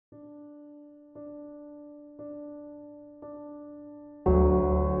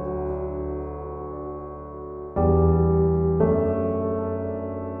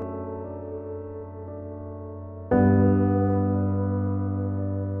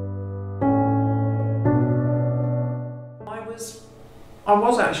I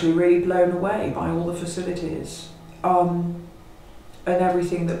was actually really blown away by all the facilities and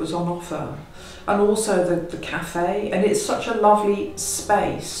everything that was on offer. And also the cafe, and it's such a lovely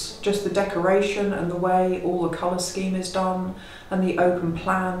space, just the decoration and the way all the colour scheme is done and the open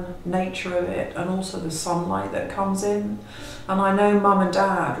plan nature of it, and also the sunlight that comes in. And I know Mum and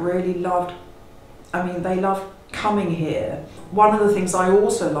Dad really loved, they loved coming here. One of the things I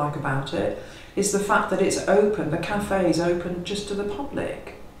also like about it is the fact that it's open, the cafe is open just to the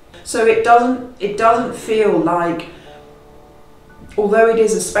public. So it doesn't feel like, although it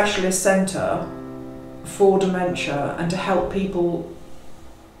is a specialist centre for dementia and to help people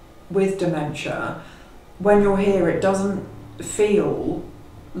with dementia, when you're here it doesn't feel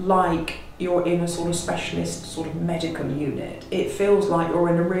like you're in a sort of specialist sort of medical unit. It feels like you're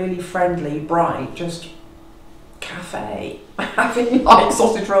in a really friendly, bright, just cafe, having like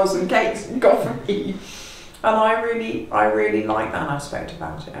sausage rolls and cakes and coffee. And I really like that aspect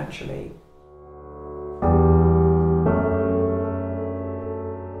about it, actually.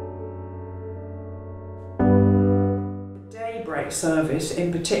 Daybreak service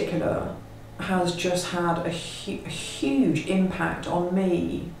in particular has just had a huge impact on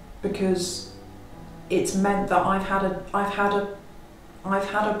me, because it's meant that I've had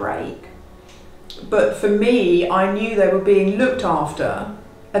a break. But for me, I knew they were being looked after,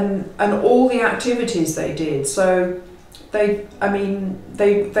 and all the activities they did. So I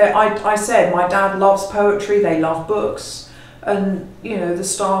said my dad loves poetry, they love books. And you know, the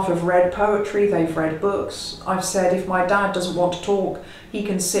staff have read poetry, they've read books. I've said if my dad doesn't want to talk, he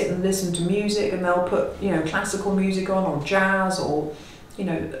can sit and listen to music, and they'll put, you know, classical music on, or jazz, or, you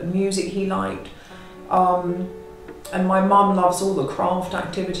know, music he liked. And my mum loves all the craft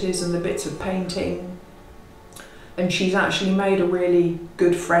activities and the bits of painting. And she's actually made a really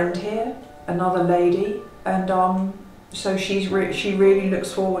good friend here, another lady, and so she really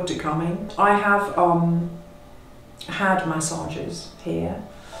looks forward to coming. I have had massages here,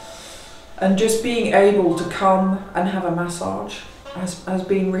 and just being able to come and have a massage has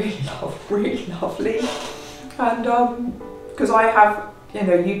been really lovely. And because I have, you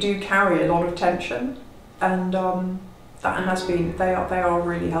know, you do carry a lot of tension, and that has been, they are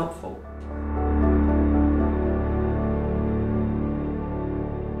really helpful.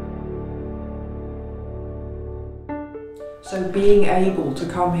 So being able to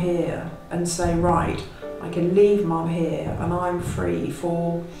come here and say, right, I can leave Mum here and I'm free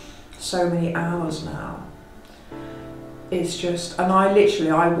for so many hours now. It's just, and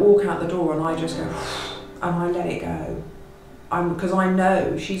I walk out the door and I just go, and I let it go. Because I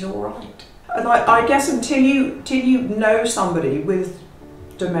know she's all right. And I guess until you know somebody with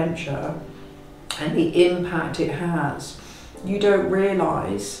dementia and the impact it has, you don't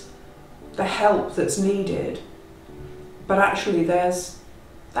realise the help that's needed. But actually there's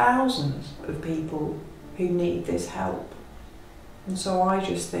thousands of people who need this help. And so I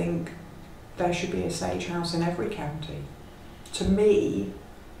just think there should be a Sage House in every county. To me,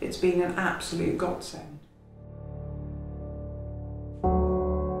 it's been an absolute godsend.